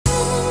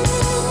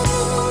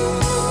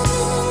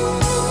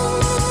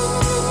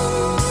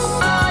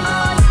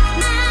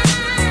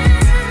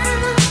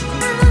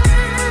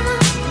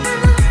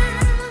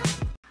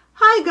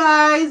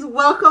guys,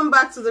 welcome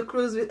back to the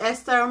cruise with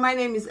Esther. My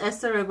name is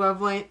Esther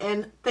Reguavoin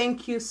and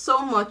thank you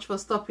so much for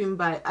stopping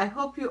by. I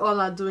hope you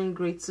all are doing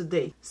great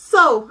today.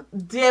 So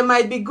there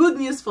might be good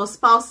news for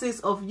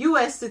spouses of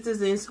US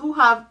citizens who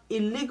have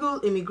illegal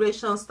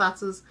immigration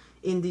status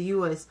in the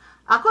US.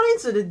 According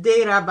to the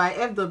data by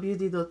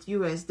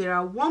fwd.us, there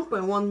are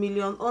 1.1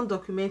 million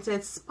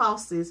undocumented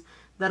spouses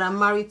that are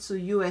married to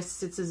US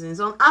citizens.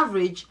 On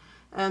average,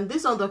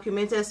 these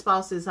undocumented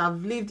spouses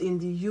have lived in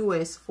the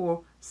US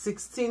for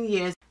 16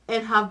 years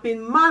and have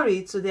been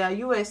married to their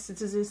US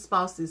citizen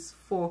spouses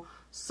for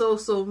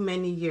so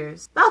many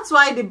years. That's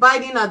why the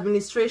Biden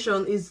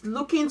administration is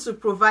looking to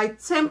provide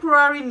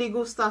temporary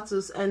legal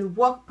status and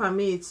work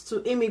permits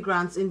to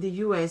immigrants in the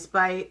US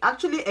by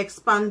actually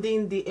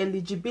expanding the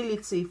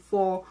eligibility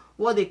for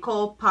what they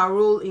call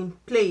parole in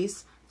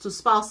place to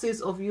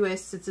spouses of US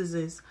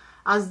citizens,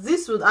 as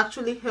this would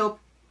actually help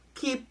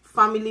keep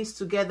families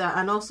together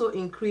and also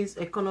increase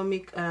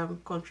economic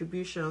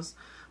contributions.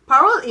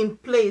 Parole in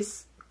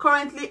place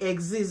currently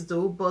exists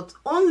though, but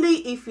only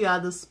if you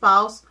are the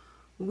spouse,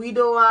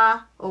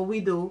 widower or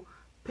widow,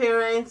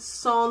 parent,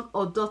 son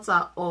or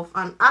daughter of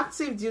an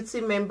active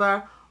duty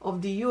member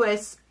of the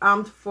US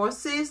Armed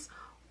Forces,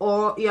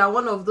 or you are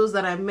one of those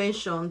that I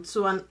mentioned,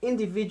 to an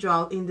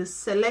individual in the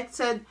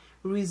selected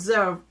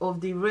reserve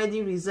of the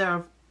Ready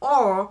Reserve,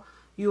 or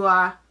you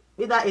are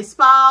either a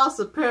spouse,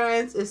 a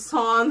parent, a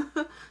son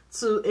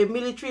to a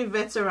military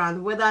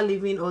veteran, whether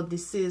living or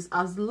deceased,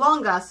 as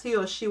long as he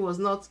or she was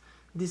not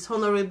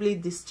dishonorably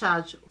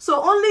discharged.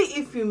 So only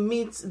if you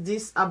meet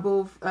this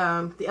above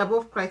the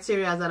above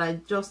criteria that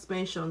I just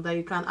mentioned, that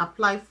you can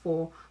apply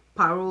for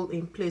parole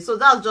in place. So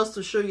that's just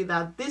to show you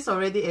that this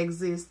already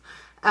exists.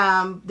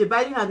 The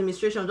Biden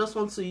administration just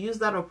wants to use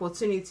that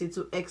opportunity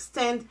to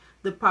extend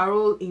the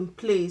parole in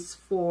place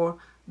for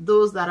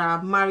those that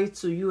are married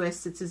to US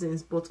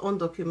citizens but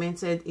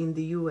undocumented in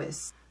the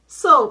US.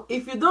 So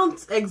if you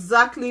don't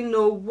exactly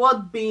know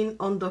what being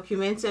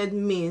undocumented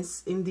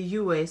means in the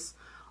US,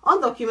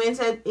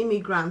 undocumented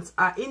immigrants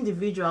are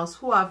individuals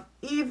who have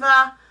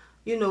either,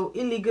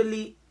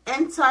 illegally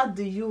entered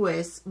the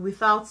US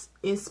without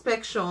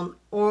inspection,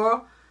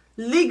 or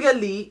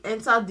legally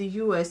entered the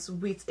US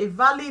with a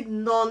valid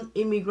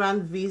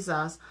non-immigrant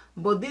visas,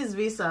 but these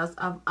visas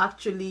have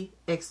actually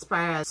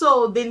expired.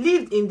 So they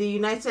lived in the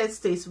United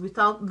States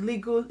without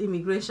legal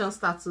immigration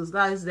status.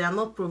 That is, they are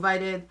not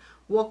provided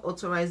work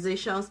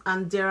authorizations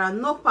and there are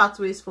no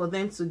pathways for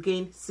them to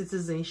gain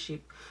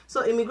citizenship.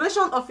 So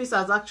immigration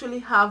officers actually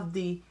have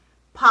the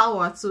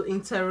power to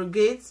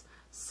interrogate,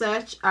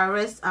 search,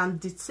 arrest and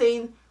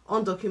detain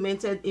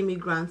undocumented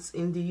immigrants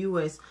in the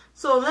US.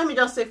 So let me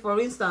just say, for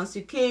instance,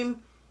 you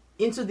came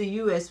into the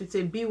US with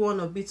a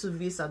B1 or B2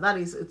 visa, that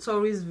is a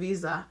tourist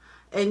visa,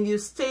 and you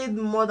stayed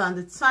more than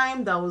the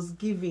time that was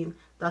given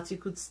that you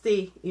could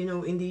stay,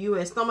 in the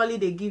US. Normally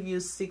they give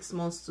you 6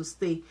 months to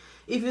stay.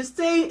 If you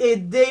stay a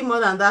day more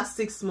than that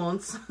 6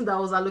 months that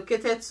was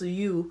allocated to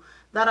you,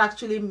 that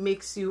actually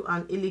makes you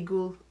an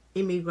illegal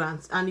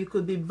immigrant and you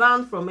could be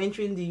banned from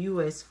entering the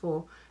US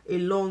for a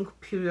long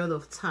period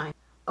of time.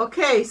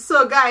 Okay,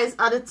 so guys,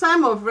 at the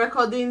time of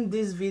recording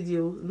this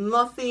video,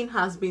 nothing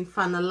has been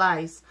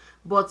finalized,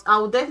 but I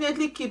will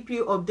definitely keep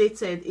you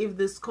updated if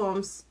this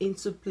comes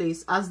into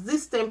place, as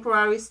this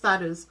temporary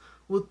status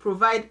would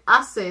provide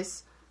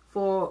access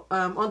for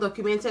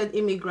undocumented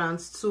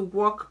immigrants to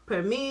work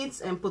permits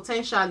and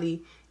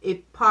potentially a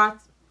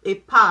path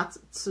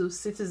to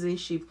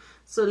citizenship.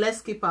 So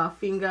let's keep our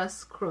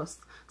fingers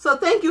crossed. So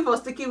thank you for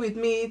sticking with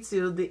me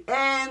till the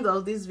end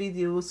of this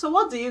video. So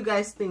what do you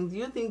guys think? Do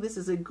you think this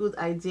is a good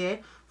idea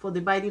for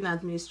the Biden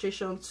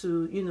administration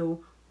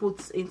to,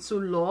 put into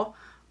law?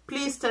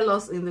 Please tell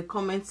us in the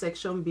comment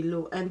section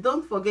below. And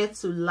don't forget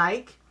to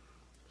like,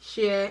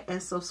 share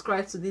and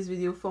subscribe to this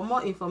video for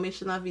more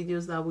informational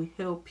videos that will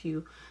help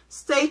you.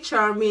 Stay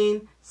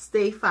charming,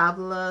 stay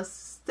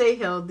fabulous, stay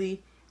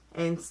healthy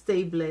and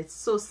stay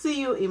blessed. So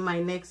see you in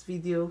my next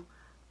video.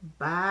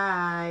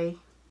 Bye.